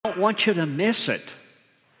don't want you to miss it.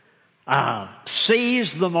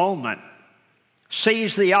 Seize the moment.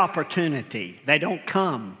 Seize the opportunity. They don't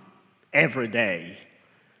come every day.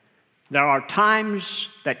 There are times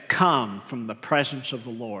that come from the presence of the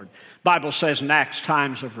Lord. The Bible says in Acts,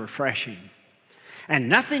 times of refreshing. And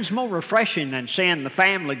nothing's more refreshing than seeing the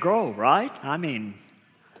family grow, right? I mean,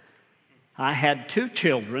 I had 2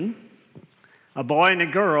 children, a boy and a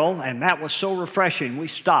girl, and that was so refreshing, we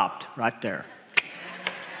stopped right there.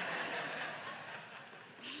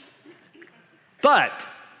 But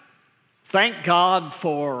thank God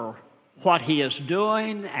for what He is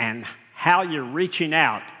doing and how you're reaching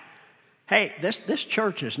out. Hey, this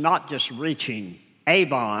church is not just reaching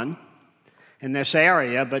Avon in this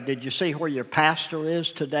area, but did you see where your pastor is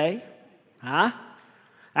today? Huh?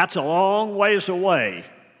 That's a long ways away,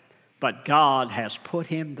 but God has put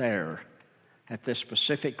him there at this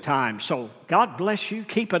specific time. So God bless you.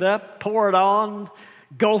 Keep it up. Pour it on.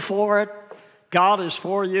 Go for it. God is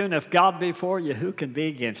for you, and if God be for you, who can be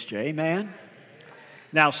against you? Amen?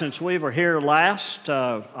 Now, since we were here last,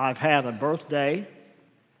 I've had a birthday.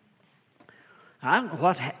 I don't know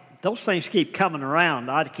what those things keep coming around.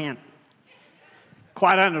 I can't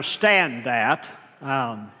quite understand that.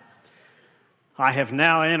 I have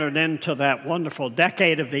now entered into that wonderful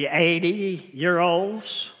decade of the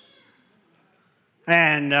 80-year-olds.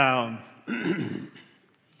 And,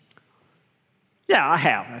 yeah, I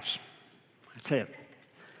have. That's it.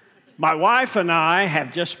 My wife and I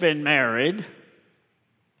have just been married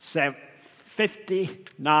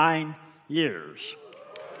 59 years.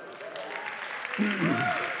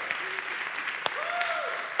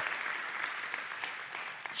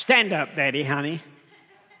 Stand up, Daddy, honey.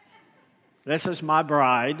 This is my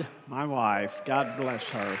bride, my wife. God bless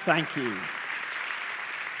her. Thank you.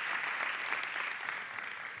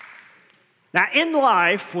 Now, in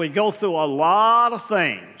life, we go through a lot of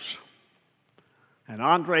things. And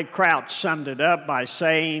Andre Crouch summed it up by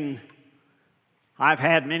saying, I've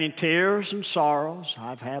had many tears and sorrows.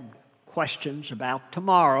 I've had questions about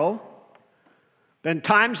tomorrow. Been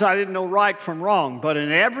times I didn't know right from wrong, but in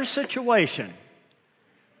every situation,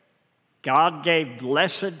 God gave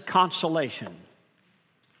blessed consolation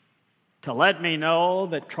to let me know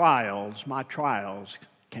that my trials,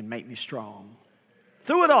 can make me strong.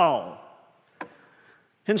 Through it all.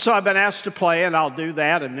 And so I've been asked to play, and I'll do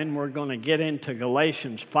that, and then we're going to get into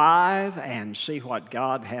Galatians 5 and see what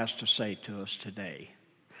God has to say to us today.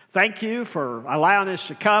 Thank you for allowing us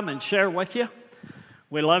to come and share with you.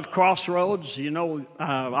 We love Crossroads. You know,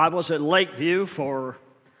 I was at Lakeview for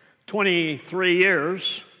 23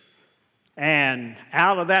 years, and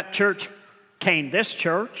out of that church came this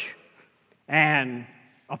church, and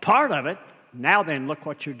a part of it, now then, look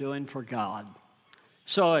what you're doing for God.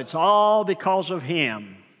 So it's all because of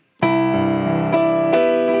Him.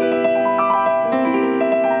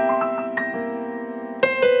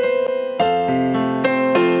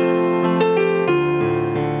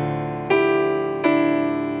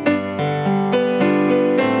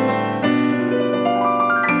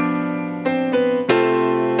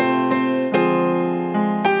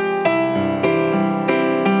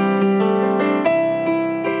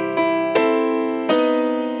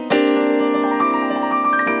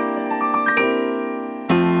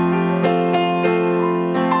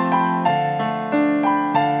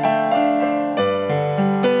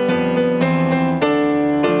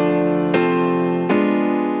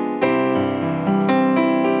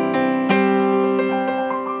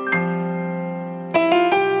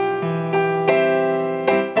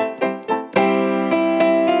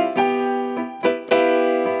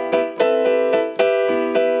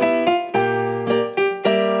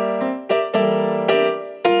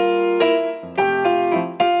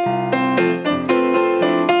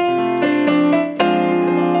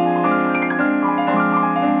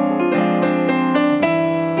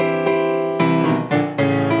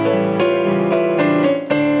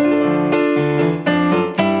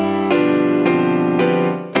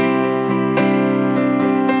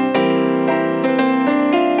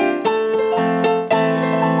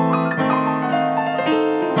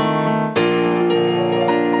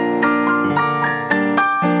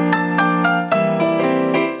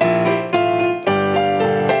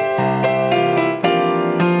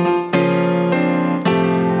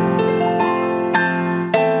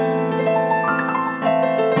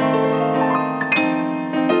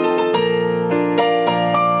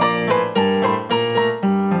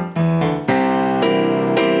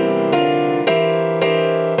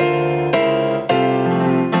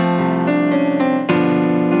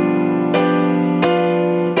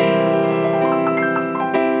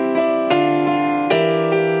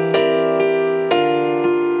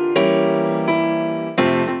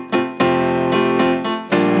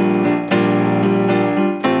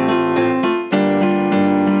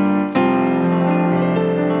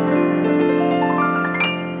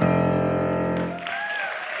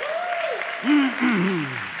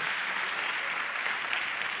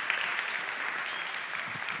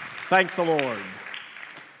 Thank the Lord.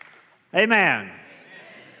 Amen.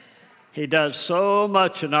 He does so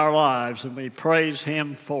much in our lives, and we praise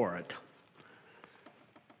Him for it.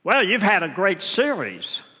 Well, you've had a great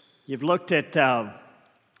series. You've looked at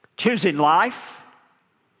choosing life,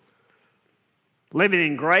 living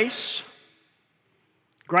in grace.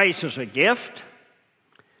 Grace is a gift.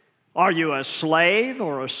 Are you a slave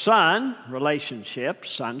or a son? Relationships,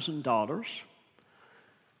 sons and daughters.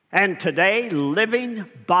 And today, living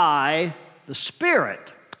by the Spirit.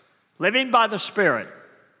 Living by the Spirit.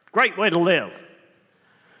 Great way to live.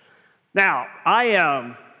 Now,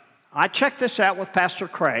 I checked this out with Pastor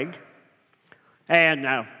Craig and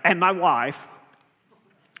my wife.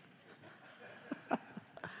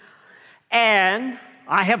 And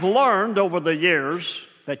I have learned over the years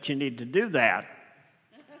that you need to do that.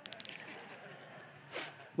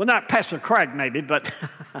 Well, not Pastor Craig maybe, but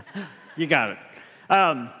you got it.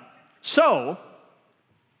 So,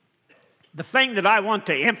 the thing that I want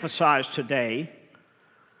to emphasize today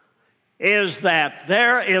is that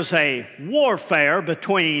there is a warfare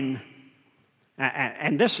between,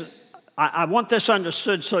 and this, I want this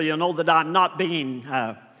understood so you know that I'm not being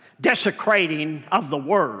desecrating of the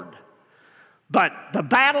Word. But the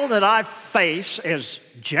battle that I face is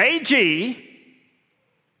JG,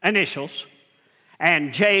 initials,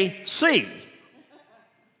 and JC.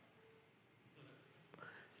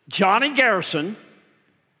 Johnny Garrison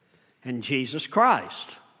and Jesus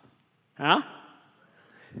Christ. Huh?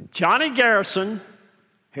 Johnny Garrison,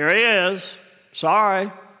 here he is.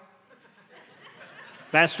 Sorry.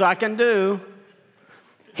 Best I can do.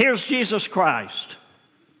 Here's Jesus Christ.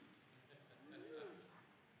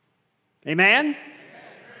 Amen?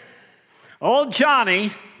 Old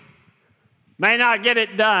Johnny may not get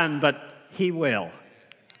it done, but he will.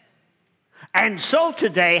 And so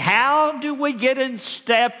today, how do we get in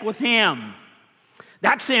step with Him?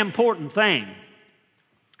 That's the important thing.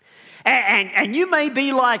 And you may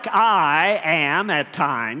be like I am at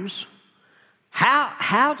times.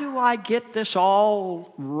 How do I get this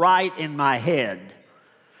all right in my head?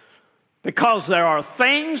 Because there are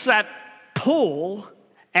things that pull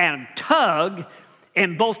and tug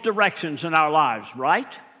in both directions in our lives,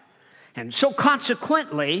 right? And so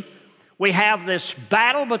consequently, we have this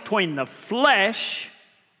battle between the flesh.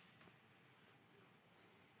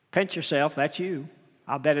 Pinch yourself, that's you.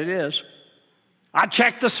 I bet it is. I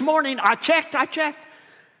checked this morning. I checked.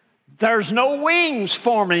 There's no wings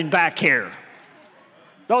forming back here.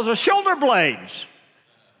 Those are shoulder blades.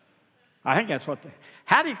 I think that's what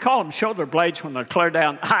how do you call them shoulder blades when they're clear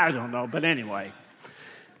down? I don't know, but anyway.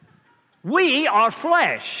 We are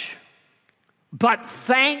flesh. But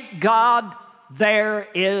thank God there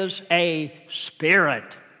is a Spirit.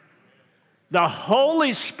 The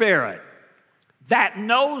Holy Spirit that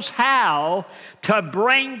knows how to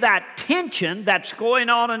bring that tension that's going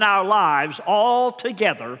on in our lives all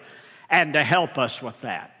together and to help us with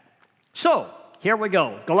that. So, here we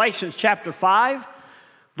go. Galatians chapter 5,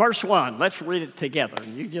 verse 1. Let's read it together.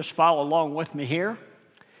 And you just follow along with me here.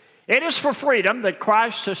 It is for freedom that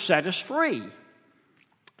Christ has set us free.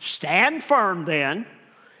 Stand firm then,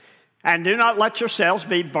 and do not let yourselves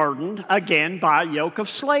be burdened again by a yoke of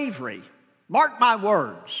slavery. Mark my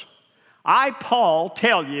words. I, Paul,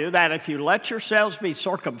 tell you that if you let yourselves be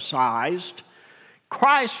circumcised,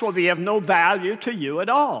 Christ will be of no value to you at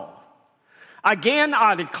all. Again,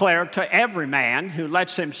 I declare to every man who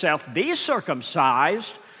lets himself be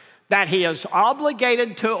circumcised that he is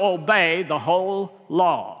obligated to obey the whole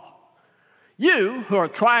law. You who are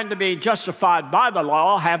trying to be justified by the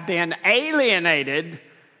law have been alienated.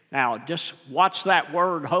 Now, just watch that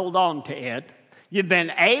word, hold on to it. You've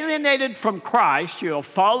been alienated from Christ. You have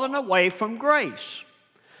fallen away from grace.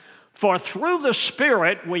 For through the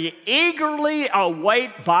Spirit we eagerly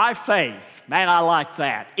await by faith. Man, I like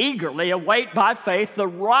that. Eagerly await by faith the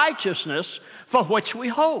righteousness for which we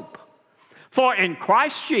hope. For in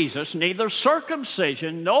Christ Jesus neither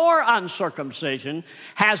circumcision nor uncircumcision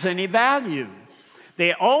has any value.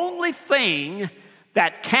 The only thing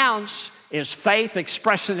that counts is faith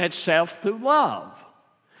expressing itself through love.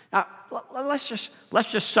 Now, let's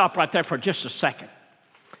just stop right there for just a second.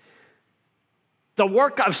 The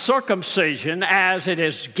work of circumcision, as it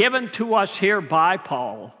is given to us here by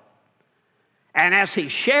Paul, and as he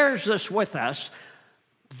shares this with us,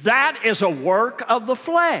 that is a work of the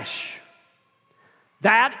flesh.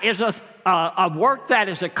 That is a work that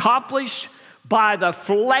is accomplished by the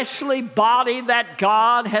fleshly body that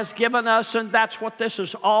God has given us, and that's what this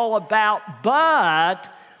is all about. But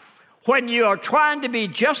when you are trying to be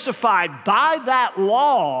justified by that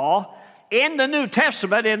law, in the New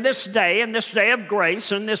Testament, in this day of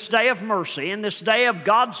grace, in this day of mercy, in this day of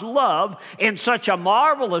God's love in such a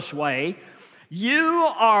marvelous way, you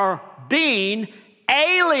are being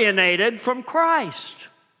alienated from Christ.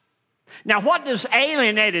 Now, what does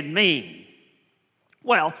alienated mean?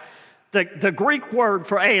 Well, the Greek word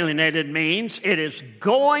for alienated means it is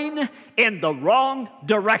going in the wrong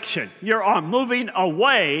direction. You are moving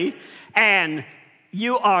away, and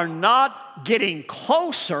you are not getting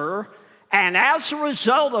closer. And as a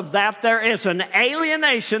result of that, there is an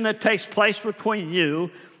alienation that takes place between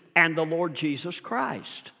you and the Lord Jesus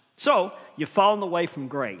Christ. So, you've fallen away from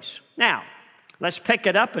grace. Now, let's pick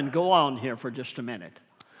it up and go on here for just a minute.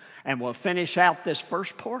 And we'll finish out this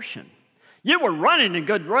first portion. You were running a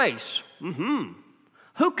good race.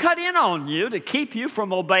 Who cut in on you to keep you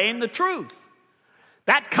from obeying the truth?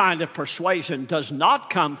 That kind of persuasion does not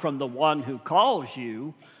come from the one who calls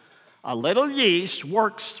you. A little yeast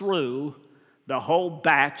works through the whole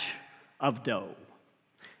batch of dough.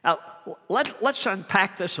 Now, let's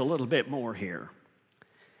unpack this a little bit more here.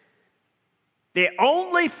 The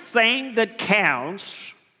only thing that counts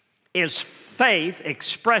is faith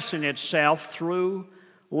expressing itself through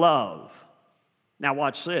love. Now,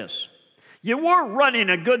 watch this. You were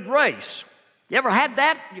running a good race. You ever had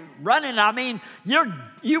that? Running, I mean,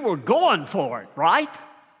 you were going for it, right?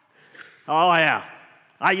 Oh, yeah.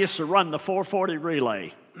 I used to run the 440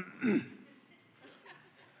 relay.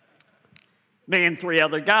 Me and 3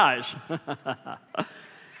 other guys.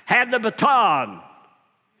 Had the baton.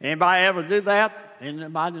 Anybody ever do that?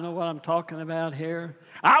 Anybody know what I'm talking about here?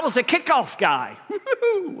 I was a kickoff guy.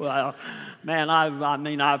 Well, man,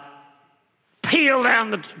 I've peeled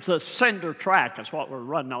down the cinder track. That's what we're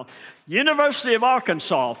running on. University of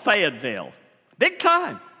Arkansas, Fayetteville. Big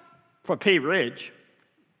time for Pea Ridge.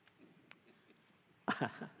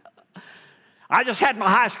 I just had my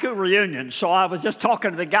high school reunion, so I was just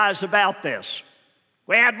talking to the guys about this.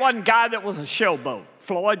 We had one guy that was a showboat,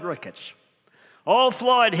 Floyd Ricketts. Oh,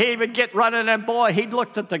 Floyd, he would get running, and boy, he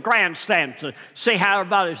looked at the grandstand to see how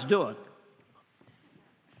everybody's doing.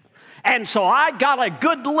 And so I got a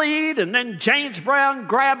good lead, and then James Brown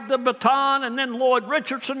grabbed the baton, and then Lloyd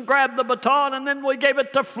Richardson grabbed the baton, and then we gave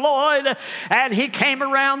it to Floyd, and he came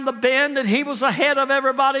around the bend, and he was ahead of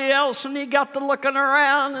everybody else, and he got to looking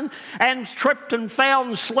around and tripped and fell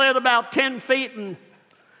and slid about 10 feet, and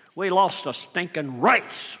we lost a stinking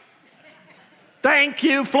race. Thank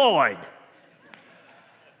you, Floyd.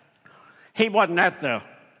 He wasn't at the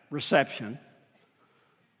reception,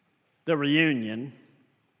 the reunion.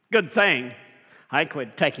 Good thing. I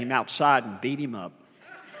could take him outside and beat him up.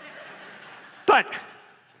 But,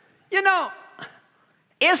 you know,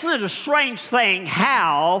 isn't it a strange thing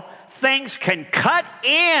how things can cut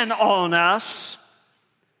in on us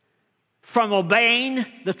from obeying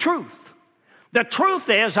the truth? The truth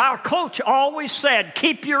is, our coach always said,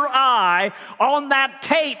 keep your eye on that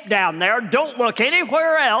tape down there. Don't look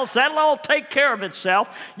anywhere else. That'll all take care of itself.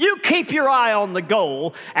 You keep your eye on the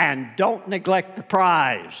goal and don't neglect the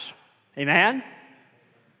prize. Amen?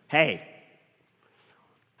 Hey,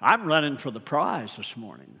 I'm running for the prize this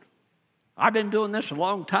morning. I've been doing this a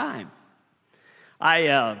long time.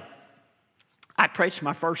 I preached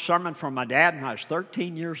my first sermon for my dad when I was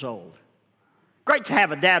 13 years old. Great to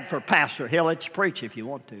have a dad for a pastor. He'll let you preach if you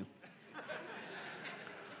want to.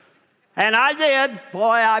 And I did. Boy,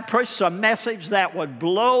 I preached a message that would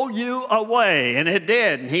blow you away, and it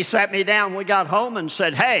did. And he sat me down, we got home, and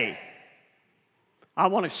said, hey, I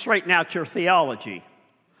want to straighten out your theology.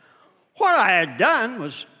 What I had done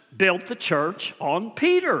was built the church on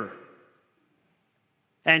Peter.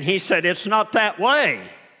 And he said, it's not that way.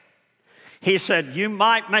 He said, you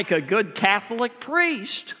might make a good Catholic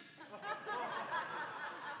priest,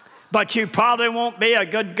 but you probably won't be a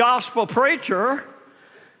good gospel preacher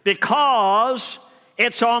because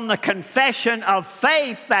it's on the confession of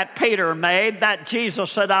faith that Peter made that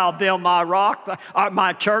Jesus said, I'll build my rock,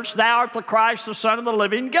 my church, thou art the Christ, the Son of the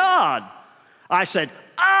living God. I said,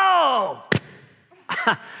 oh,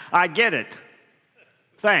 I get it.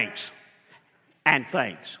 Thanks. And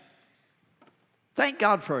thanks. Thank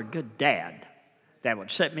God for a good dad that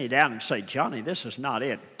would sit me down and say, Johnny, this is not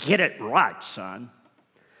it. Get it right, son.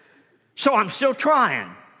 So I'm still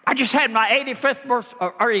trying. I just had my 85th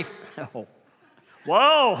birthday.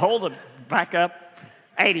 Whoa, hold it back up.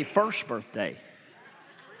 81st birthday.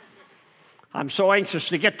 I'm so anxious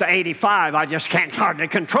to get to 85, I just can't hardly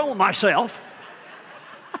control myself.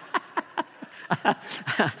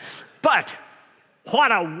 But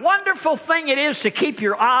what a wonderful thing it is to keep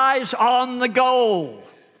your eyes on the goal.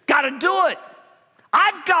 Got to do it.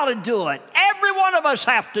 I've got to do it. Every Every one of us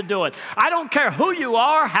have to do it. I don't care who you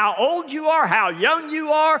are, how old you are, how young you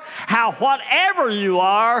are, how whatever you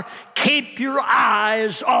are, keep your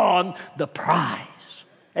eyes on the prize.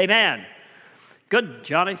 Amen. Good,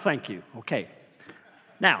 Johnny, thank you. Okay.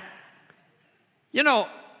 Now, you know,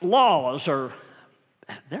 laws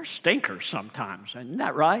they're stinkers sometimes, isn't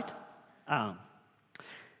that right?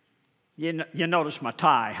 You notice my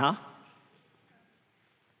tie, huh?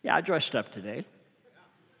 Yeah, I dressed up today.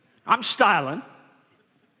 I'm styling.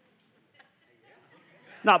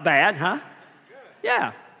 Not bad, huh?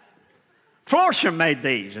 Yeah. Florsham made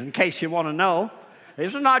these, in case you want to know.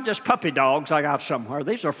 These are not just puppy dogs I got somewhere.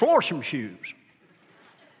 These are Florsham shoes.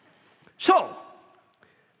 So,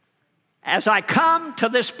 as I come to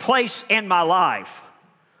this place in my life,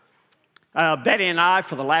 Betty and I,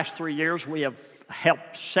 for the last 3 years, we have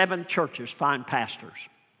helped 7 churches find pastors.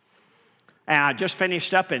 And I just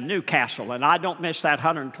finished up in Newcastle, and I don't miss that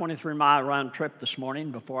 123-mile round trip this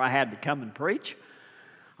morning before I had to come and preach.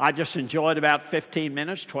 I just enjoyed about 15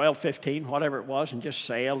 minutes, 12, 15, whatever it was, and just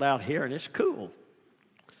sailed out here, and it's cool.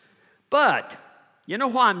 But you know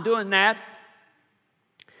why I'm doing that?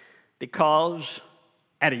 Because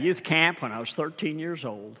at a youth camp when I was 13 years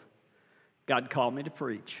old, God called me to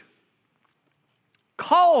preach.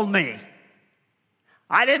 Called me.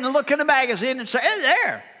 I didn't look in a magazine and say, hey,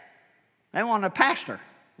 there. They want a pastor.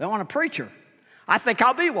 They want a preacher. I think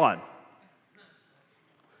I'll be one.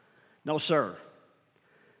 No, sir.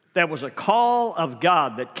 There was a call of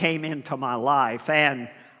God that came into my life, and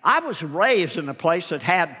I was raised in a place that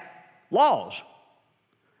had laws.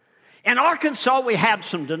 In Arkansas, we had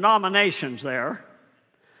some denominations there,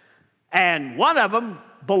 and one of them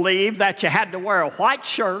believed that you had to wear a white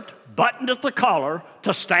shirt, buttoned at the collar,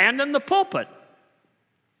 to stand in the pulpit.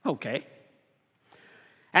 Okay.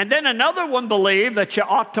 And then another one believed that you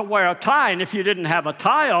ought to wear a tie, and if you didn't have a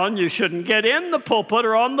tie on, you shouldn't get in the pulpit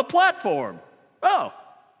or on the platform. Oh,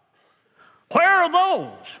 where are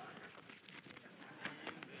those?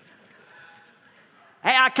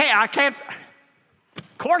 Hey, I can't.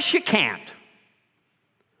 Of course you can't.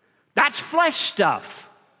 That's flesh stuff.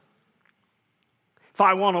 If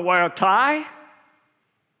I want to wear a tie,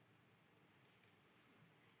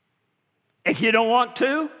 if you don't want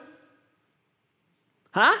to,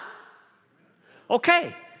 huh?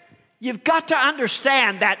 Okay. You've got to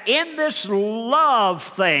understand that in this love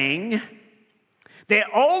thing, the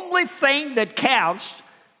only thing that counts,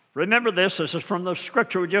 remember this is from the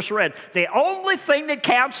scripture we just read, the only thing that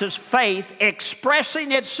counts is faith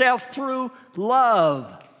expressing itself through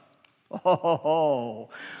love. Oh,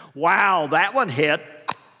 wow, that one hit.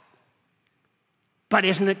 But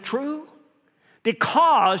isn't it true?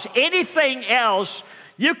 Because anything else,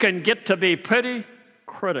 you can get to be pretty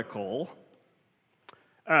critical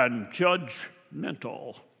and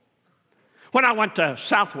judgmental. When I went to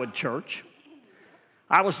Southwood Church,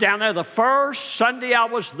 I was down there the first Sunday I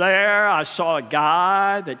was there. I saw a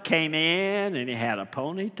guy that came in and he had a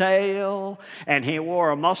ponytail and he wore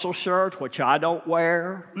a muscle shirt, which I don't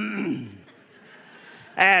wear.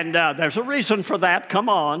 And there's a reason for that. Come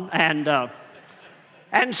on. And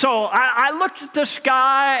so I looked at this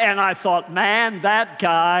guy and I thought, man, that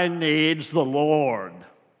guy needs the Lord.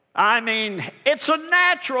 I mean, it's a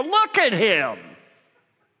natural. Look at him.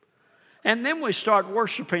 And then we start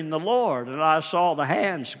worshiping the Lord, and I saw the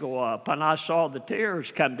hands go up, and I saw the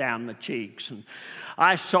tears come down the cheeks, and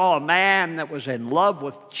I saw a man that was in love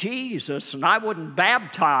with Jesus, and I wouldn't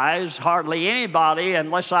baptize hardly anybody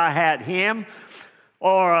unless I had him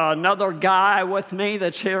or another guy with me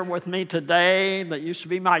that's here with me today that used to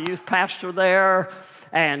be my youth pastor there.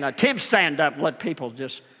 And Tim, stand up and let people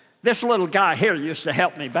just... This little guy here used to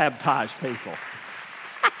help me baptize people.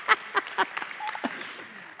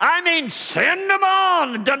 I mean, send them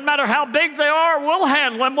on. It doesn't matter how big they are. We'll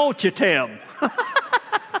handle them, won't you, Tim?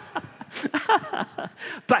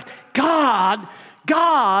 But God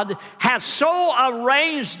has so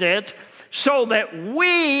arranged it so that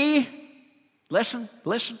we, listen,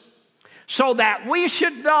 so that we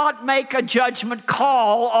should not make a judgment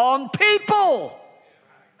call on people.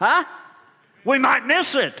 Huh? We might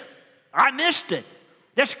miss it. I missed it.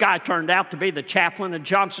 This guy turned out to be the chaplain of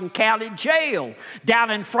Johnson County Jail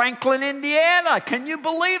down in Franklin, Indiana. Can you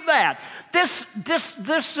believe that? This.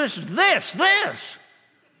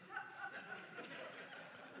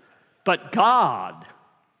 But God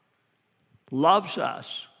loves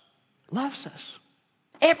us.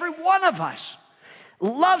 Every one of us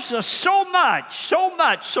loves us so much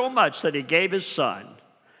that he gave his son,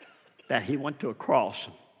 that he went to a cross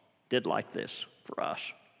and did like this for us.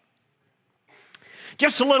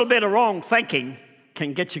 Just a little bit of wrong thinking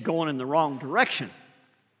can get you going in the wrong direction.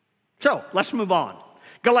 So let's move on.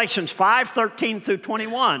 Galatians 5:13 through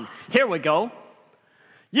 21. Here we go.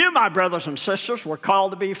 You, my brothers and sisters, were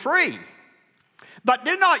called to be free. But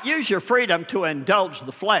do not use your freedom to indulge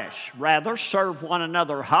the flesh. Rather, serve one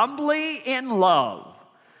another humbly in love.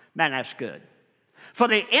 Man, that's good. For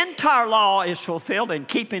the entire law is fulfilled in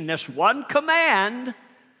keeping this one command: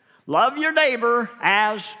 love your neighbor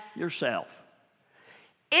as yourself.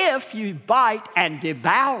 If you bite and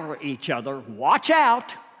devour each other, watch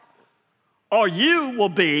out, or you will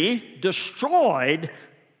be destroyed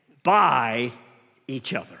by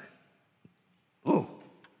each other. Ooh,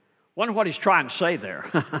 wonder what he's trying to say there.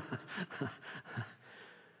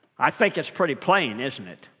 I think it's pretty plain, isn't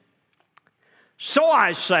it? So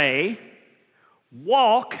I say,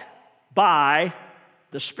 walk by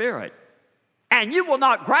the Spirit, and you will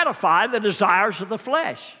not gratify the desires of the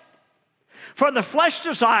flesh. For the flesh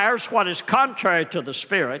desires what is contrary to the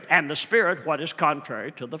Spirit, and the Spirit what is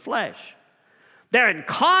contrary to the flesh. They're in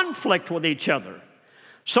conflict with each other,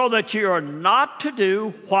 so that you are not to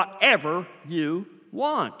do whatever you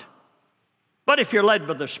want. But if you're led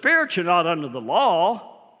by the Spirit, you're not under the law.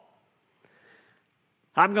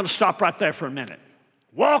 I'm going to stop right there for a minute.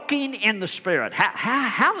 Walking in the Spirit.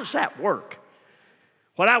 How does that work?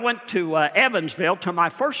 When I went to Evansville to my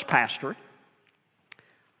first pastorate,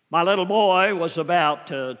 my little boy was about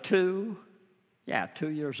 2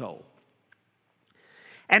 years old.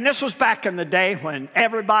 And this was back in the day when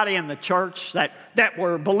everybody in the church that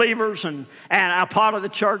were believers and a part of the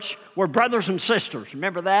church were brothers and sisters.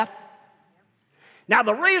 Remember that? Now,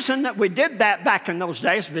 the reason that we did that back in those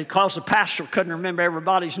days is because the pastor couldn't remember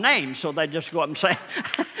everybody's name, so they'd just go up and say,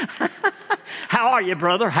 how are you,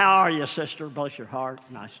 brother? How are you, sister? Bless your heart.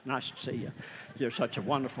 Nice to see you. You're such a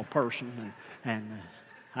wonderful person.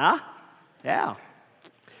 Yeah.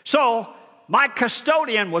 So, my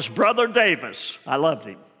custodian was Brother Davis. I loved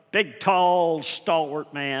him. Big, tall,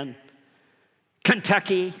 stalwart man.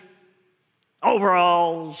 Kentucky.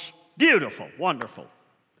 Overalls. Beautiful. Wonderful.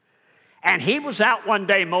 And he was out one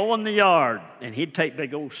day mowing the yard, and he'd take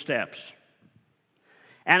big old steps.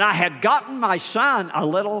 And I had gotten my son a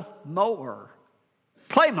little mower,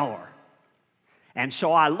 play mower. And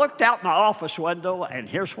so I looked out my office window, and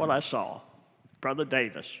here's what I saw. Brother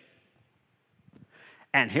Davis.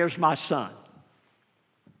 And here's my son.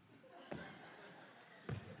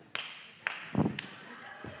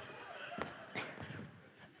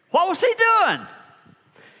 What was he doing?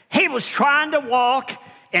 He was trying to walk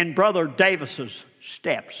in Brother Davis's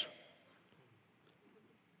steps.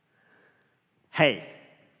 Hey,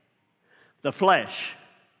 the flesh,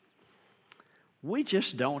 we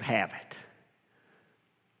just don't have it.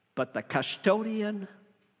 But the custodian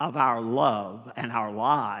of our love and our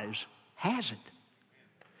lives has it.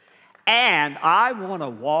 And I want to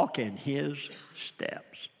walk in his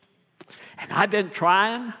steps. And I've been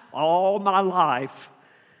trying all my life.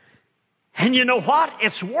 And you know what?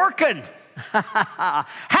 It's working.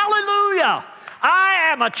 Hallelujah. I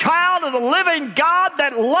am a child of the living God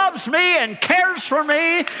that loves me and cares for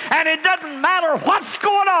me. And it doesn't matter what's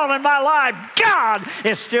going on in my life. God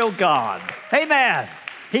is still God. Amen.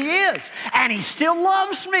 He is. And he still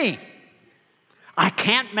loves me. I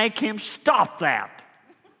can't make him stop that.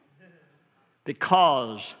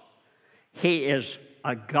 Because he is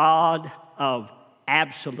a God of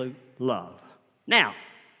absolute love. Now,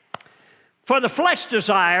 for the flesh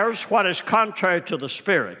desires what is contrary to the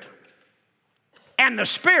Spirit, and the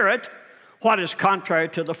Spirit what is contrary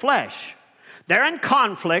to the flesh. They're in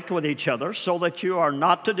conflict with each other so that you are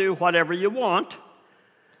not to do whatever you want.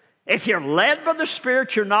 If you're led by the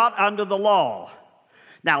Spirit, you're not under the law.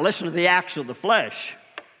 Now listen to the acts of the flesh.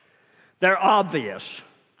 They're obvious.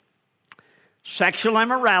 Sexual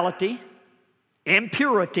immorality,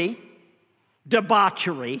 impurity,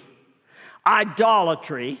 debauchery,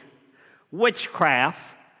 idolatry, witchcraft,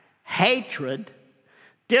 hatred,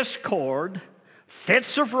 discord,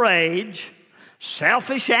 fits of rage,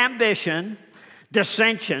 selfish ambition,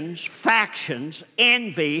 dissensions, factions,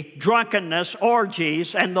 envy, drunkenness,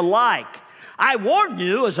 orgies, and the like. I warn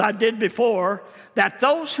you, as I did before, that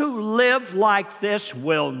those who live like this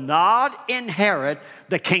will not inherit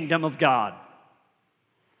the kingdom of God.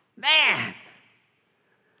 Man,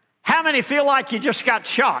 how many feel like you just got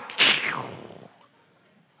shocked?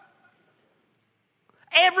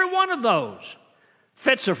 Every one of those.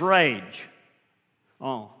 Fits of rage.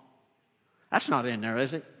 Oh, that's not in there,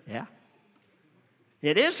 is it? Yeah.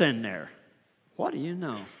 It is in there. What do you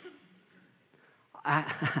know? I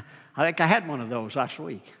think I had one of those last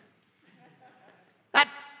week. That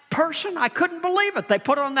person, I couldn't believe it. They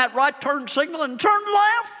put on that right turn signal and turned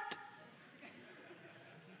left.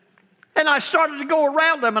 And I started to go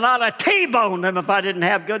around them, and I'd have T-boned them if I didn't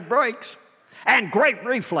have good brakes and great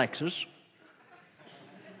reflexes.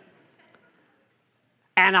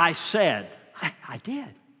 And I said, I did.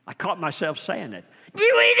 I caught myself saying it.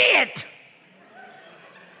 You idiot!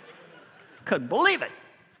 Couldn't believe it.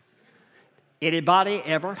 Anybody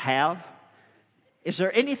ever have? Is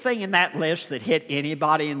there anything in that list that hit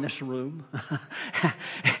anybody in this room?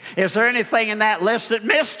 Is there anything in that list that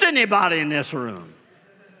missed anybody in this room?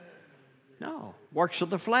 No. Works of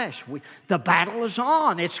the flesh. The battle is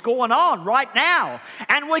on. It's going on right now.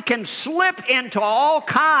 And we can slip into all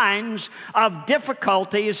kinds of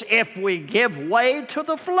difficulties if we give way to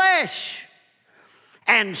the flesh.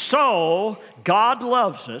 And so, God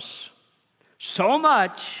loves us so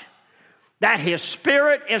much that His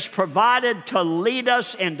Spirit is provided to lead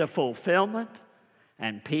us into fulfillment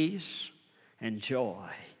and peace and joy.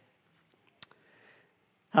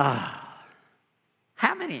 How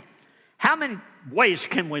many ways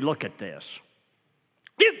can we look at this?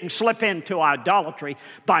 You can slip into idolatry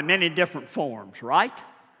by many different forms, right?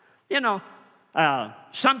 You know,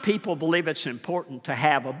 some people believe it's important to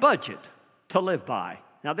have a budget to live by.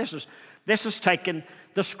 Now, this is taking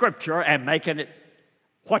the Scripture and making it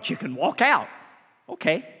what you can walk out.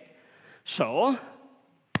 Okay. So,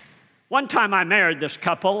 one time I married this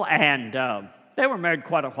couple, and they were married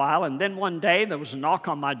quite a while, and then one day there was a knock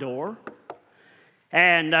on my door.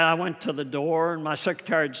 And I went to the door, and my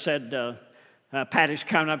secretary had said, Patty's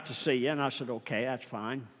coming up to see you. And I said, okay, that's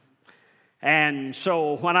fine. And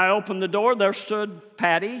so when I opened the door, there stood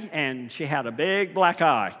Patty, and she had a big black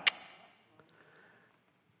eye.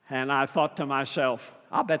 And I thought to myself,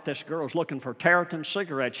 I'll bet this girl's looking for Tareyton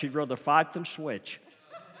cigarettes. She'd rather fight than switch.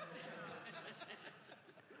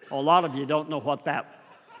 A lot of you don't know what that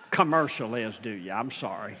commercial is, do you? I'm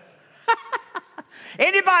sorry.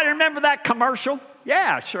 Anybody remember that commercial?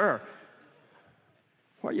 Yeah, sure.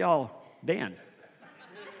 Where y'all been?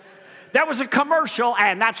 There was a commercial,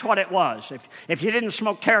 and that's what it was. If you didn't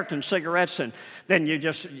smoke Tareyton cigarettes, then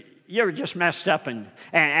you were just messed up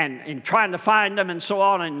and trying to find them and so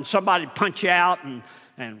on, and somebody punch you out, and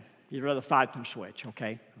you'd rather fight than switch.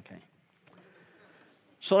 Okay.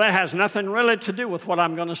 So that has nothing really to do with what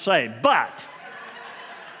I'm going to say, but.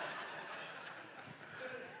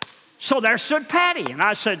 So there stood Patty, and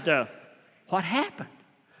I said, what happened?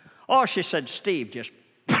 Oh, she said, Steve just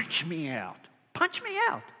punched me out. Punched me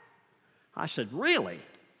out. I said, really?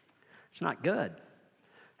 It's not good.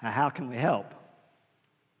 How can we help?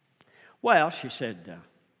 Well, she said,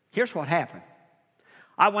 here's what happened.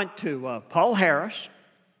 I went to Paul Harris.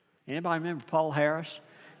 Anybody remember Paul Harris?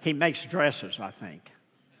 He makes dresses, I think.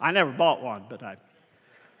 I never bought one, but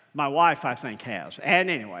my wife, I think, has. And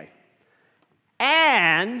anyway.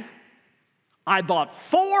 And I bought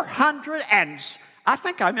I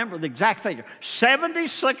think I remember the exact figure,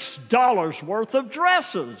 $76 worth of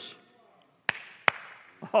dresses.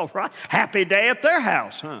 All right. Happy day at their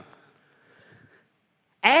house, huh?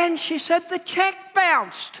 And she said the check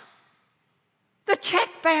bounced. The check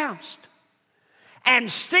bounced.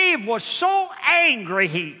 And Steve was so angry,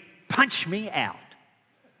 he punched me out.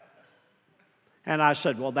 And I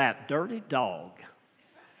said, well, that dirty dog.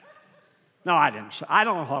 No, I didn't say. I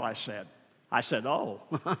don't know what I said. I said, oh.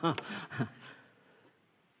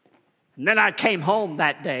 And then I came home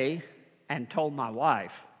that day and told my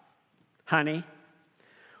wife, honey,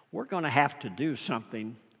 we're going to have to do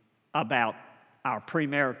something about our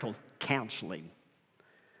premarital counseling.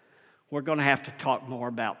 We're going to have to talk more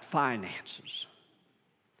about finances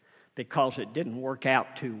because it didn't work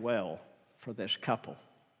out too well for this couple.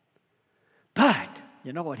 But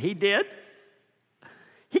you know what he did?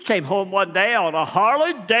 He came home one day on a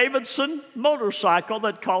Harley-Davidson motorcycle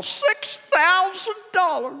that cost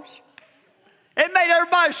 $6,000. It made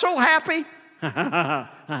everybody so happy.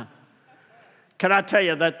 Can I tell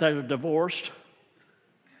you that they're divorced?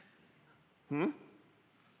 You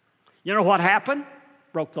know what happened?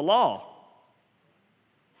 Broke the law.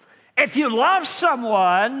 If you love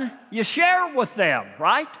someone, you share it with them,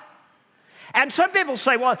 right? And some people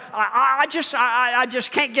say, well, I just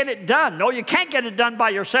can't get it done. No, you can't get it done by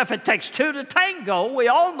yourself. It takes two to tango. We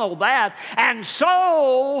all know that. And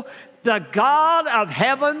so the God of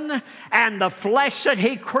heaven and the flesh that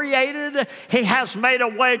He created, He has made a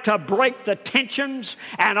way to break the tensions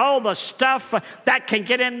and all the stuff that can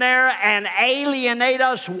get in there and alienate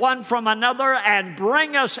us one from another and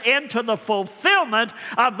bring us into the fulfillment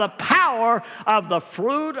of the power of the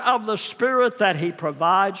fruit of the Spirit that He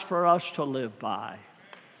provides for us to live by.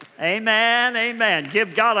 Amen, amen.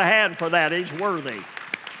 Give God a hand for that. He's worthy.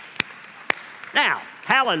 Now,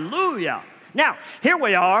 hallelujah. Now, here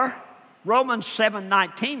we are. Romans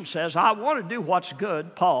 7:19 says, I want to do what's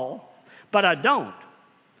good, Paul, but I don't.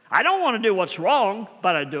 I don't want to do what's wrong,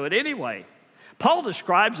 but I do it anyway. Paul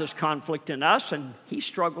describes this conflict in us, and he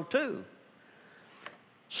struggled too.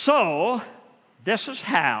 So, this is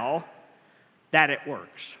how that it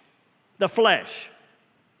works. The flesh.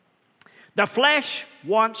 The flesh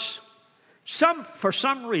wants, for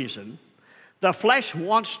some reason, the flesh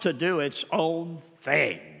wants to do its own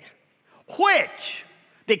thing, which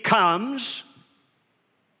becomes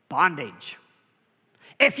bondage.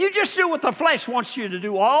 If you just do what the flesh wants you to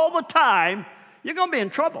do all the time, you're going to be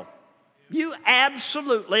in trouble. You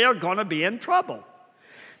absolutely are going to be in trouble.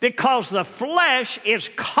 Because the flesh is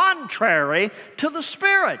contrary to the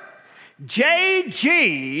Spirit.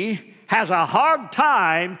 J.G. has a hard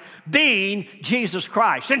time being Jesus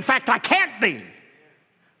Christ. In fact, I can't be.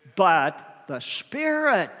 But the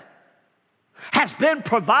Spirit has been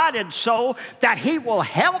provided so that He will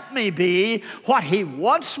help me be what He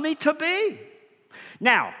wants me to be.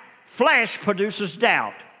 Now, flesh produces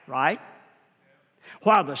doubt, right?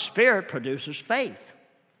 While the Spirit produces faith.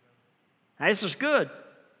 Now, this is good.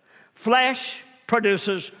 Flesh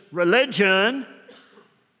produces religion,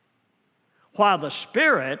 while the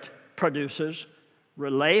Spirit produces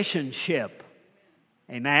relationship.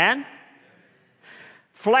 Amen?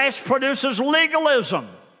 Flesh produces legalism,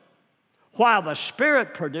 while the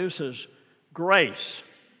Spirit produces grace.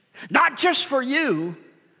 Not just for you,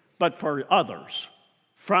 but for others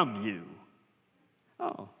from you.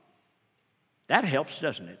 Oh, that helps,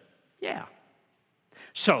 doesn't it? Yeah.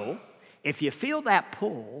 So, if you feel that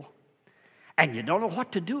pull and you don't know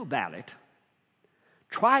what to do about it,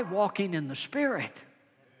 try walking in the Spirit.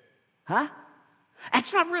 Huh?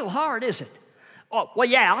 That's not real hard, is it? Oh, well,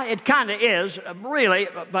 yeah, it kind of is, really,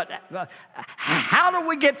 but how do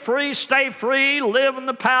we get free, stay free, live in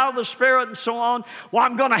the power of the Spirit, and so on? Well,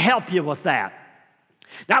 I'm going to help you with that.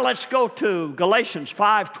 Now, let's go to Galatians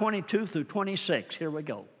 5:22 through 26. Here we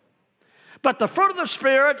go. But the fruit of the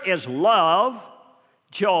Spirit is love,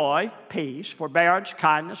 joy, peace, forbearance,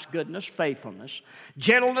 kindness, goodness, faithfulness,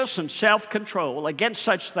 gentleness, and self-control. Against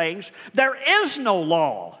such things there is no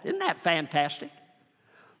law. Isn't that fantastic?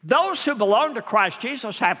 Those who belong to Christ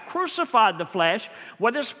Jesus have crucified the flesh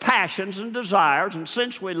with its passions and desires, and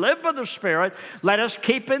since we live by the Spirit, let us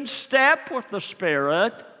keep in step with the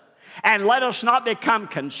Spirit, and let us not become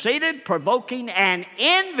conceited, provoking, and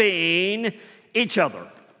envying each other.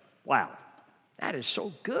 Wow, that is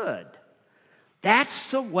so good. That's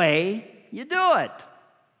the way you do it.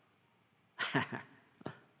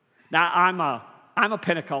 Now, I'm a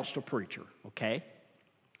Pentecostal preacher, okay?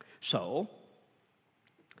 So,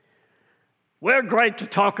 we're great to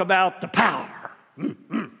talk about the power.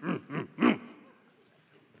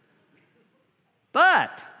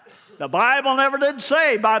 But the Bible never did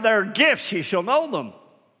say, by their gifts ye shall know them.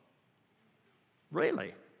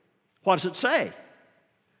 Really? What does it say?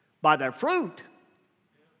 By their fruit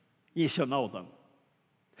ye shall know them.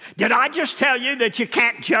 Did I just tell you that you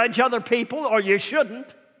can't judge other people, or you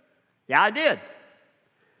shouldn't? Yeah, I did.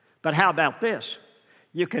 But how about this?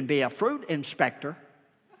 You can be a fruit inspector.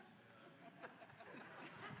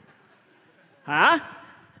 Huh?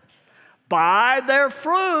 By their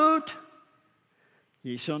fruit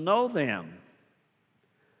ye shall know them.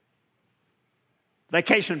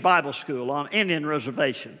 Vacation Bible School on Indian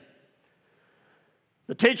Reservation.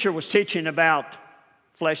 The teacher was teaching about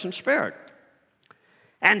flesh and spirit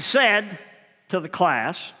and said to the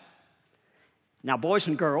class, now boys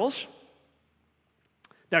and girls,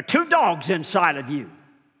 there are two dogs inside of you.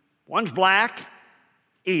 One's black,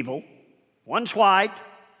 evil. One's white,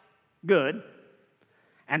 good.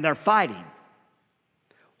 And they're fighting.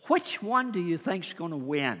 Which one do you think's going to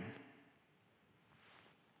win?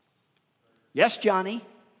 Yes, Johnny?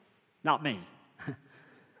 Not me.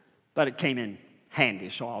 But it came in handy,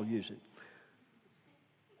 so I'll use it.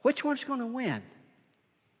 Which one's going to win?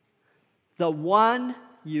 The one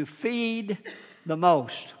you feed the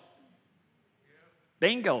most.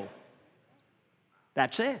 Bingo.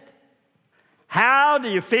 That's it. How do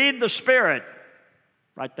you feed the Spirit?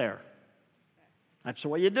 Right there. That's the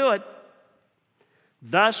way you do it.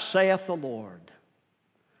 Thus saith the Lord.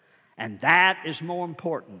 And that is more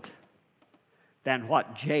important than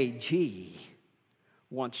what J.G.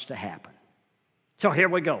 wants to happen. So here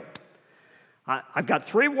we go. I've got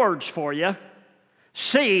 3 words for you.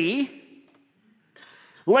 See,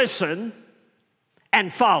 listen,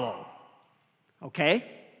 and follow. Okay?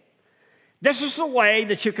 This is the way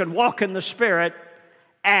that you can walk in the Spirit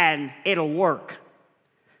and it'll work.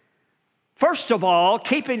 First of all,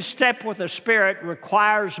 keeping step with the Spirit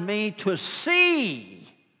requires me to see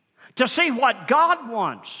what God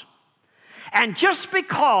wants. And just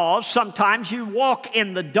because sometimes you walk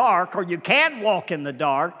in the dark, or you can walk in the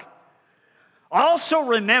dark, also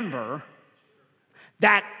remember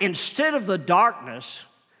that instead of the darkness,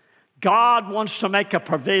 God wants to make a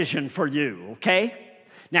provision for you, okay?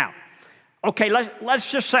 Now, okay, let's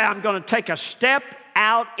just say I'm going to take a step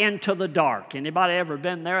out into the dark. Anybody ever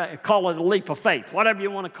been there? Call it a leap of faith, whatever you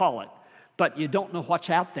want to call it. But you don't know what's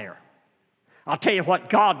out there. I'll tell you what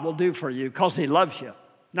God will do for you because He loves you.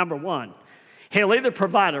 Number one, He'll either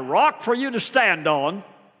provide a rock for you to stand on,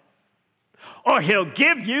 or He'll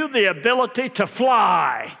give you the ability to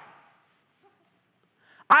fly.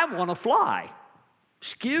 I want to fly.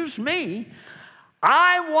 Excuse me.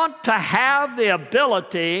 I want to have the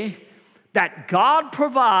ability that God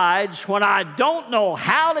provides when I don't know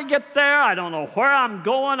how to get there, I don't know where I'm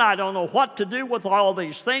going, I don't know what to do with all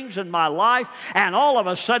these things in my life, and all of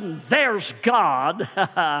a sudden, there's God.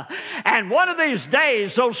 And one of these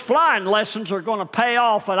days, those flying lessons are going to pay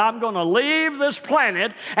off, and I'm going to leave this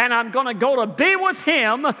planet, and I'm going to go to be with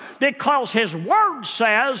Him, because His Word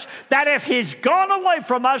says that if He's gone away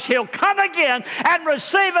from us, He'll come again and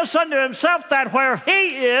receive us unto Himself, that where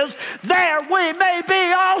He is, there we may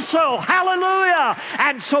be also. Hallelujah.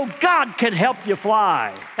 And so God can help you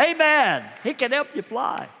fly. Amen. He can help you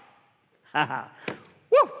fly.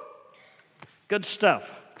 Woo. Good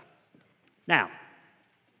stuff. Now,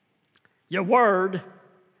 your word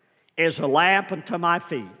is a lamp unto my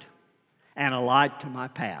feet and a light to my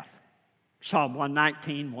path. Psalm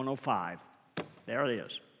 119, 105. There it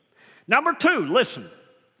is. Number two, listen.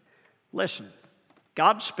 Listen.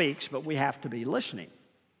 God speaks, but we have to be listening.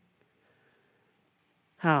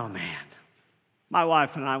 Oh, man. My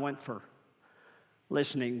wife and I went for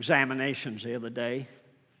listening examinations the other day,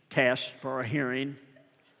 tests for a hearing.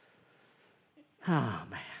 Oh,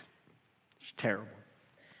 man. It's terrible.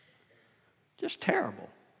 Just terrible.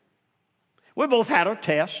 We both had our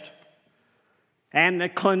test, and the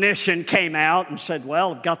clinician came out and said,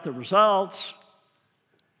 well, I've got the results.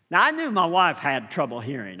 Now, I knew my wife had trouble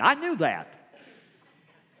hearing. I knew that.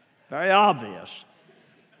 Very obvious.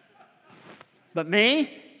 But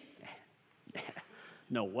me?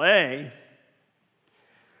 No way.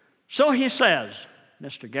 So he says,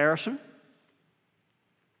 Mr. Garrison,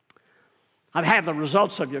 I have the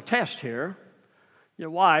results of your test here. Your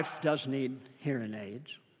wife does need hearing aids.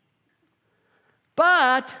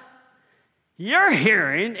 But your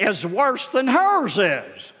hearing is worse than hers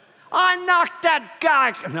is. I knocked that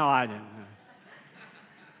guy. No, I didn't.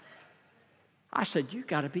 I said, you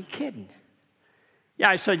got to be kidding. Yeah,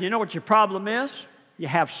 I said, you know what your problem is? You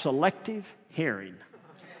have selective hearing.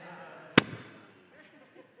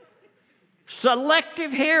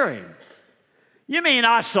 Selective hearing. You mean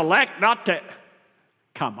I select not to...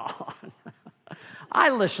 Come on. I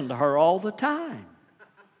listen to her all the time.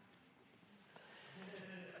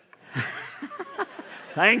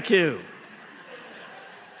 Thank you.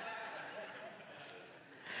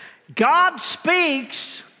 God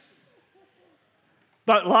speaks,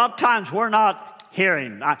 but a lot of times we're not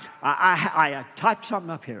hearing. I typed something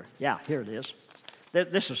up here. Yeah, here it is.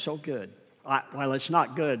 This is so good. Well, it's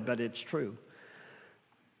not good, but it's true.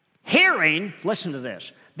 Hearing, listen to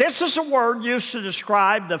this. This is a word used to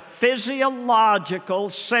describe the physiological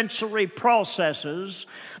sensory processes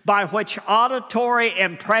by which auditory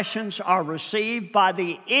impressions are received by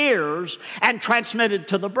the ears and transmitted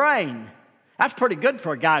to the brain. That's pretty good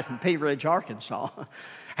for a guy from Pea Ridge, Arkansas.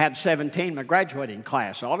 Had 17 in my graduating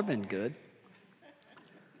class. Ought to have been good.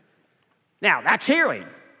 Now, that's hearing.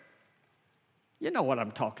 You know what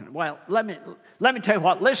I'm talking about. Well, let me tell you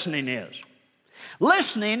what listening is.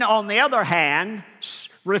 Listening, on the other hand,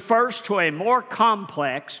 refers to a more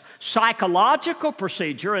complex psychological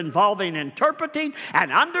procedure involving interpreting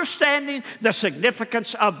and understanding the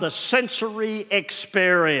significance of the sensory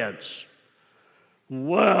experience.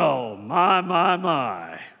 Well,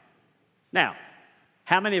 my. Now,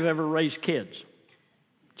 how many have ever raised kids?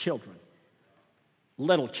 Children.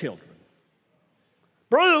 Little children.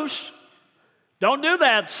 Bruce, don't do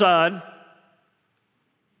that, son.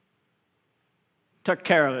 Took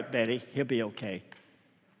care of it, Betty. He'll be okay.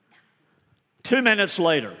 2 minutes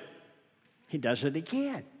later, he does it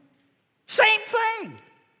again. Same thing.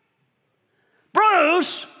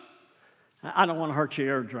 Bruce, I don't want to hurt your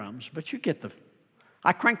eardrums, but you get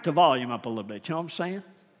I cranked the volume up a little bit. You know what I'm saying?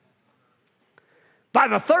 By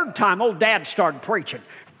the third time, old Dad started preaching.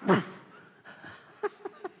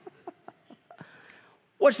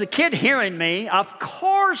 Was the kid hearing me? Of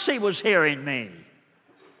course he was hearing me.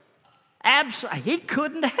 He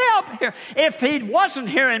couldn't help here. If he wasn't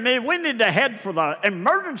hearing me, we need to head for the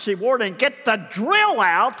emergency ward and get the drill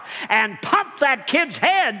out and pump that kid's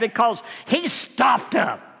head because he's stuffed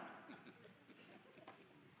up.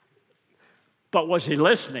 But was he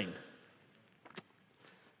listening?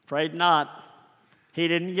 Afraid not. He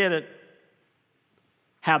didn't get it.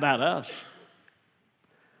 How about us?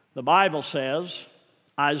 The Bible says,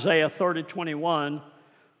 Isaiah 30:21,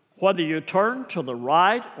 whether you turn to the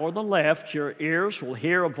right or the left, your ears will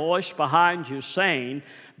hear a voice behind you saying,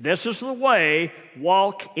 this is the way,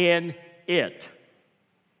 walk in it.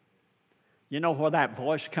 You know where that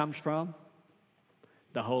voice comes from?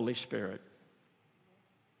 The Holy Spirit.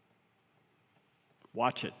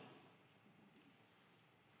 Watch it.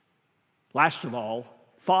 Last of all,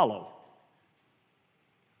 follow.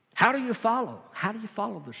 How do you follow? How do you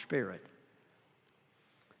follow the Spirit?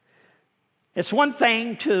 It's one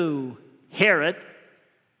thing to hear it,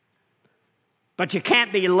 but you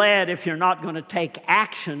can't be led if you're not going to take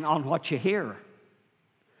action on what you hear.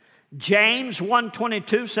 James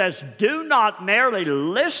 1:22 says, do not merely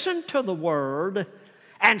listen to the word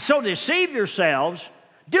and so deceive yourselves.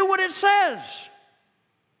 Do what it says.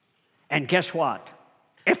 And guess what?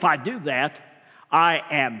 If I do that, I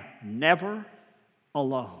am never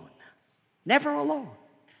alone. Never alone.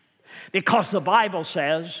 Because the Bible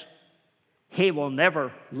says, he will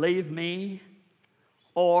never leave me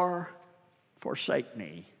or forsake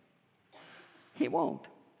me. He won't.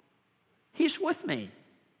 He's with me.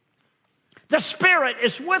 The Spirit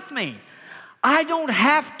is with me. I don't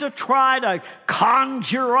have to try to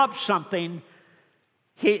conjure up something.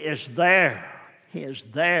 He is there. He is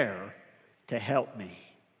there to help me.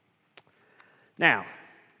 Now,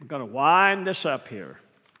 we're going to wind this up here.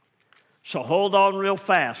 So hold on real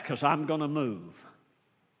fast because I'm going to move.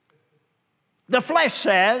 The flesh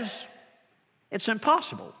says it's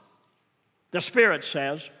impossible. The Spirit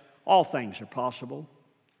says all things are possible.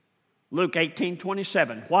 Luke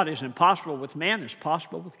 18:27, what is impossible with men is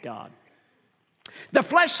possible with God. The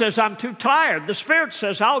flesh says, I'm too tired. The Spirit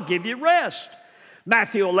says, I'll give you rest.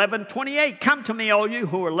 Matthew 11:28, come to me, all you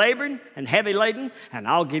who are laboring and heavy laden, and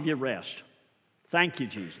I'll give you rest. Thank you,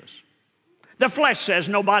 Jesus. The flesh says,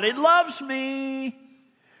 nobody loves me.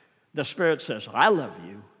 The Spirit says, I love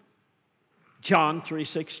you. John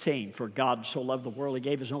 3:16, for God so loved the world, he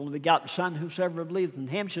gave his only begotten Son, whosoever believeth in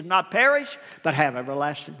him should not perish, but have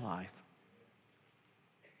everlasting life.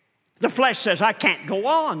 The flesh says, I can't go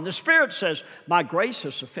on. The Spirit says, my grace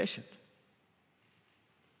is sufficient.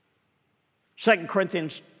 2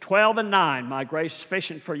 Corinthians 12:9, my grace is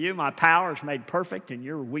sufficient for you, my power is made perfect in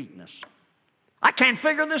your weakness. I can't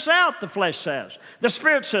figure this out, the flesh says. The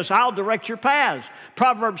Spirit says, I'll direct your paths.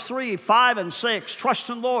 Proverbs 3:5-6, trust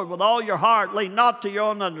in the Lord with all your heart, lean not to your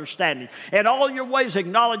own understanding. In all your ways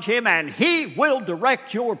acknowledge him, and he will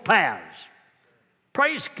direct your paths.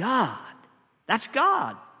 Praise God. That's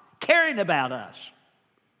God caring about us.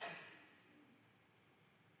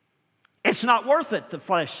 It's not worth it, the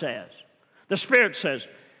flesh says. The Spirit says,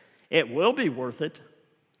 it will be worth it.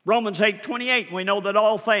 Romans 8:28, we know that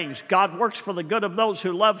all things, God works for the good of those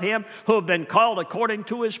who love him, who have been called according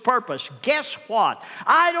to his purpose. Guess what?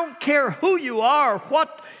 I don't care who you are or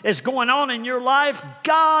what is going on in your life.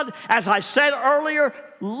 God, as I said earlier,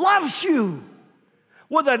 loves you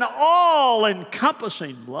with an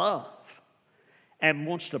all-encompassing love and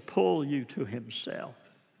wants to pull you to himself.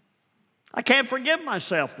 I can't forgive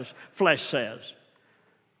myself, the flesh says.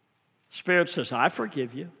 Spirit says, I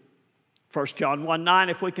forgive you. 1 John 1:9,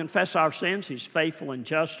 if we confess our sins, he's faithful and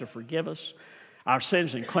just to forgive us our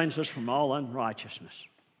sins and cleanse us from all unrighteousness.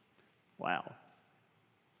 Wow.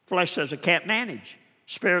 Flesh says, I can't manage.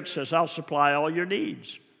 Spirit says, I'll supply all your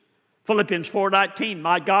needs. Philippians 4:19,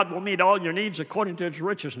 my God will meet all your needs according to his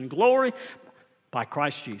riches and glory by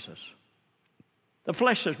Christ Jesus. The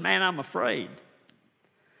flesh says, man, I'm afraid.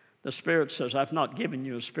 The Spirit says, I've not given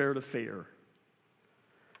you a spirit of fear.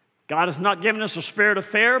 God has not given us a spirit of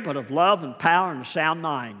fear, but of love and power and a sound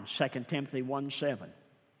mind, 2 Timothy 1:7.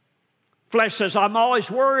 Flesh says, I'm always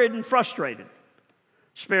worried and frustrated.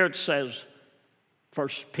 Spirit says, 1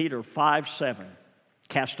 Peter 5:7,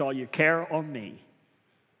 cast all your care on me.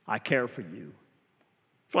 I care for you.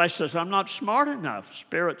 Flesh says, I'm not smart enough.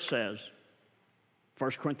 Spirit says,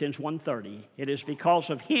 1 Corinthians 1:30, it is because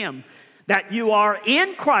of him that you are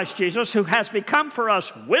in Christ Jesus, who has become for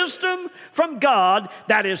us wisdom from God,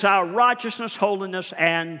 that is our righteousness, holiness,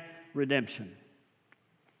 and redemption.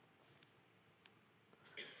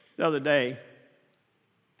 The other day,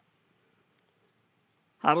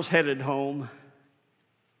 I was headed home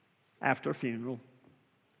after a funeral.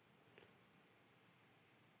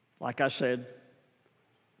 Like I said,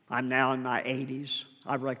 I'm now in my 80s.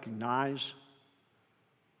 I recognize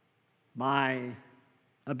my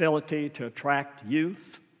ability to attract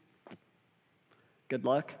youth. Good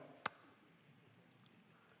luck.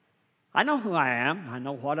 I know who I am. I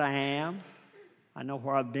know what I am. I know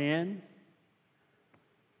where I've been.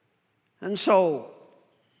 And so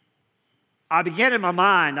I began in my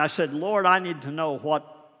mind, I said, Lord, I need to know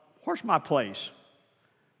where's my place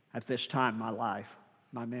at this time in my life,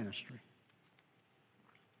 my ministry.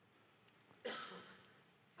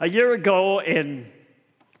 A year ago in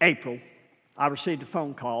April, I received a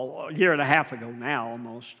phone call, a year and a half ago now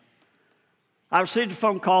almost. I received a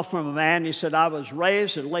phone call from a man. He said, I was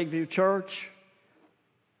raised at Lakeview Church.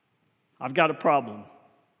 I've got a problem.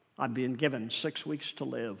 I'm being given 6 weeks to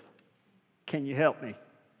live. Can you help me?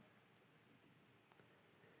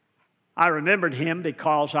 I remembered him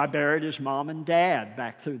because I buried his mom and dad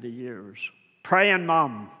back through the years. Praying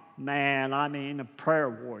mom, man, I mean a prayer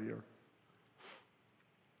warrior.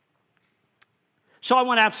 So I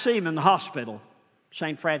went out to see him in the hospital,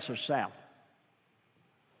 St. Francis South.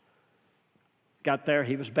 Got there,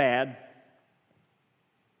 he was bad.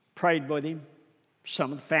 Prayed with him.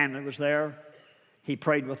 Some of the family was there. He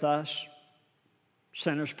prayed with us.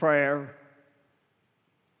 Sinner's prayer.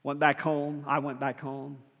 Went back home. I went back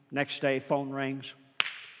home. Next day, phone rings.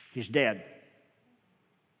 He's dead.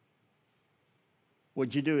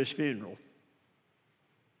 Would you do his funeral?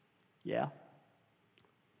 Yeah.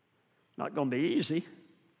 Not going to be easy,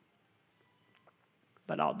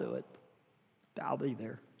 but I'll do it. I'll be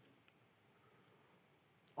there.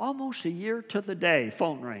 Almost a year to the day,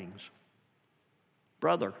 phone rings.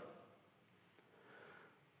 Brother.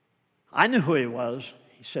 I knew who he was.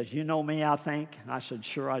 He said, you know me, I think? And I said,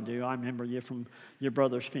 sure I do. I remember you from your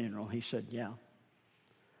brother's funeral. He said, yeah.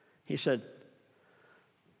 He said,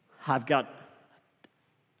 I've got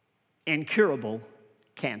incurable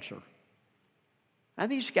cancer.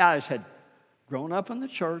 And these guys had grown up in the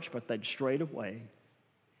church, but they'd strayed away.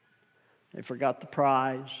 They forgot the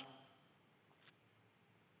prize.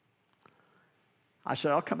 I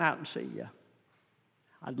said, I'll come out and see you.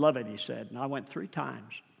 I'd love it, he said. And I went 3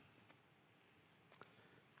 times.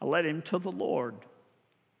 I led him to the Lord.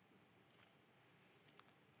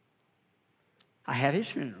 I had his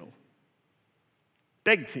funeral.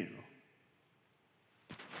 Big funeral.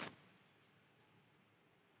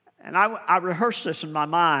 And I rehearsed this in my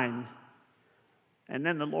mind. And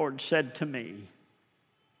then the Lord said to me,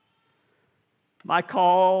 my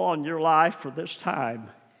call on your life for this time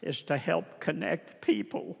is to help connect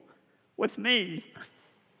people with me.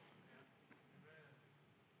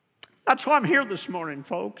 That's why I'm here this morning,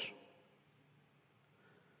 folks.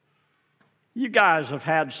 You guys have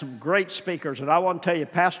had some great speakers, and I want to tell you,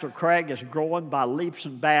 Pastor Craig is growing by leaps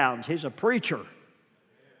and bounds. He's a preacher.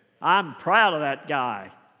 I'm proud of that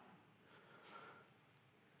guy.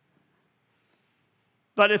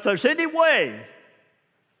 But if there's any way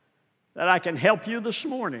that I can help you this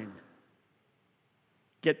morning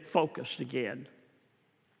get focused again,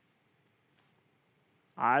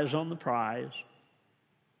 eyes on the prize.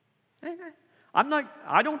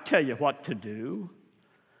 I don't tell you what to do,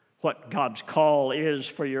 what God's call is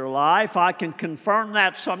for your life. I can confirm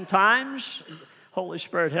that sometimes. Holy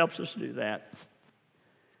Spirit helps us do that.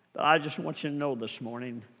 But I just want you to know this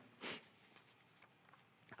morning,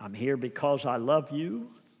 I'm here because I love you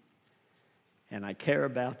and I care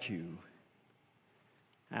about you.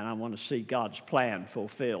 And I want to see God's plan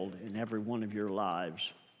fulfilled in every one of your lives.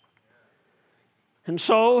 And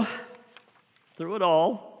so, through it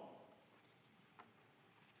all,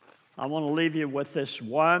 I want to leave you with this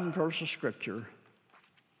one verse of Scripture.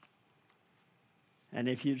 And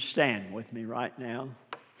if you'd stand with me right now.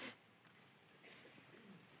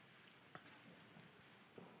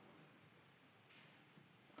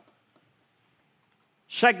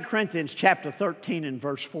 2 Corinthians chapter 13 and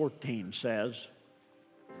verse 14 says,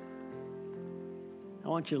 I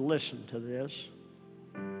want you to listen to this.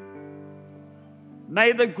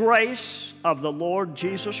 May the grace of the Lord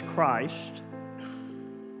Jesus Christ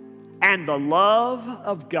and the love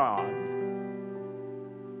of God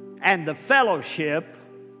and the fellowship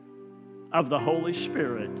of the Holy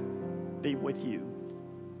Spirit be with you.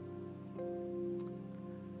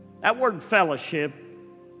 That word fellowship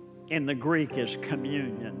in the Greek is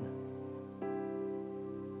communion.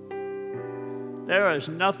 There is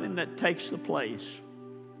nothing that takes the place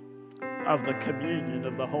of the communion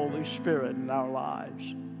of the Holy Spirit in our lives.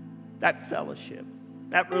 That fellowship,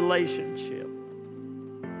 that relationship.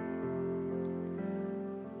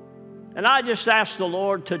 And I just ask the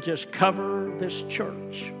Lord to just cover this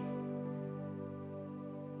church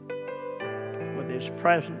with His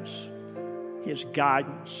presence, His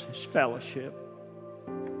guidance, His fellowship.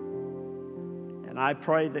 And I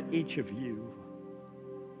pray that each of you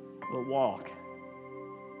will walk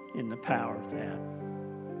in the power of that.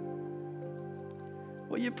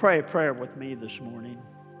 Will you pray a prayer with me this morning?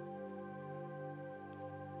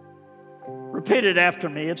 Repeat it after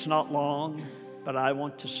me. It's not long, but I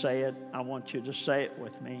want to say it. I want you to say it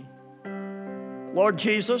with me. Lord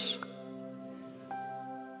Jesus,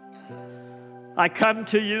 I come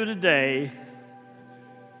to you today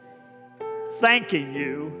thanking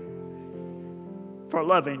you for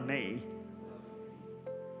loving me.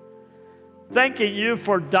 Thanking you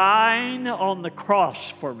for dying on the cross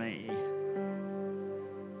for me.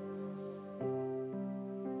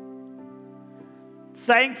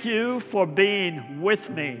 Thank you for being with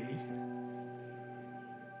me.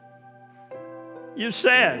 You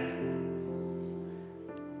said,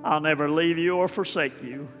 I'll never leave you or forsake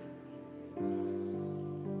you.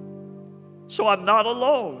 So I'm not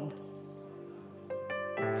alone.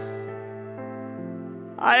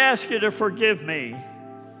 I ask you to forgive me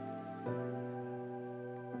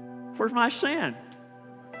for my sin.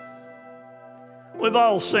 We've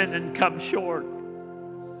all sinned and come short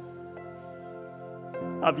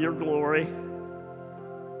of your glory.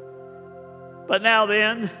 But now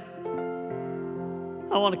then,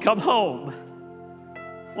 I want to come home.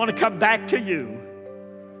 I want to come back to you.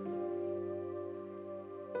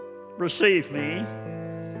 Receive me.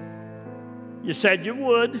 You said you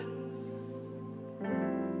would,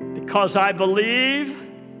 because I believe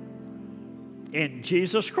in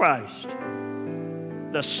Jesus Christ,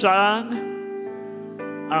 the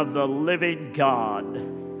Son of the living God.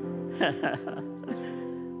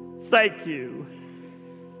 Thank you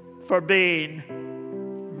for being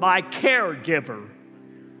my caregiver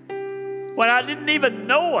when I didn't even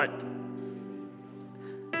know it.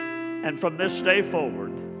 And from this day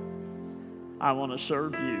forward, I want to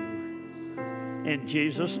serve you. In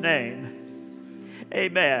Jesus' name,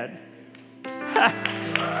 amen.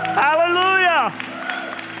 Hallelujah!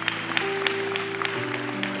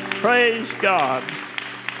 Praise God.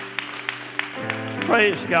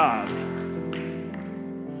 Praise God.